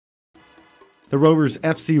The Rovers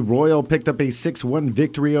FC Royal picked up a 6-1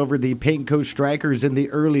 victory over the Paint Coast Strikers in the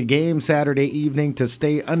early game Saturday evening to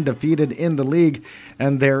stay undefeated in the league,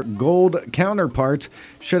 and their gold counterparts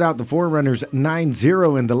shut out the Forerunners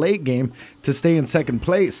 9-0 in the late game to stay in second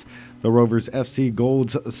place. The Rovers FC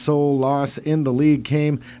Gold's sole loss in the league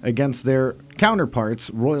came against their counterparts,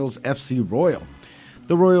 Royals FC Royal.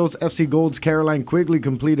 The Royals FC Gold's Caroline Quigley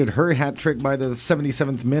completed her hat trick by the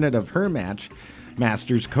 77th minute of her match.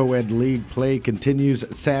 Masters Co-Ed League play continues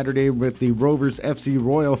Saturday with the Rovers FC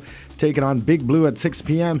Royal taking on Big Blue at 6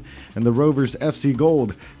 p.m. and the Rovers FC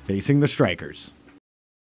Gold facing the Strikers.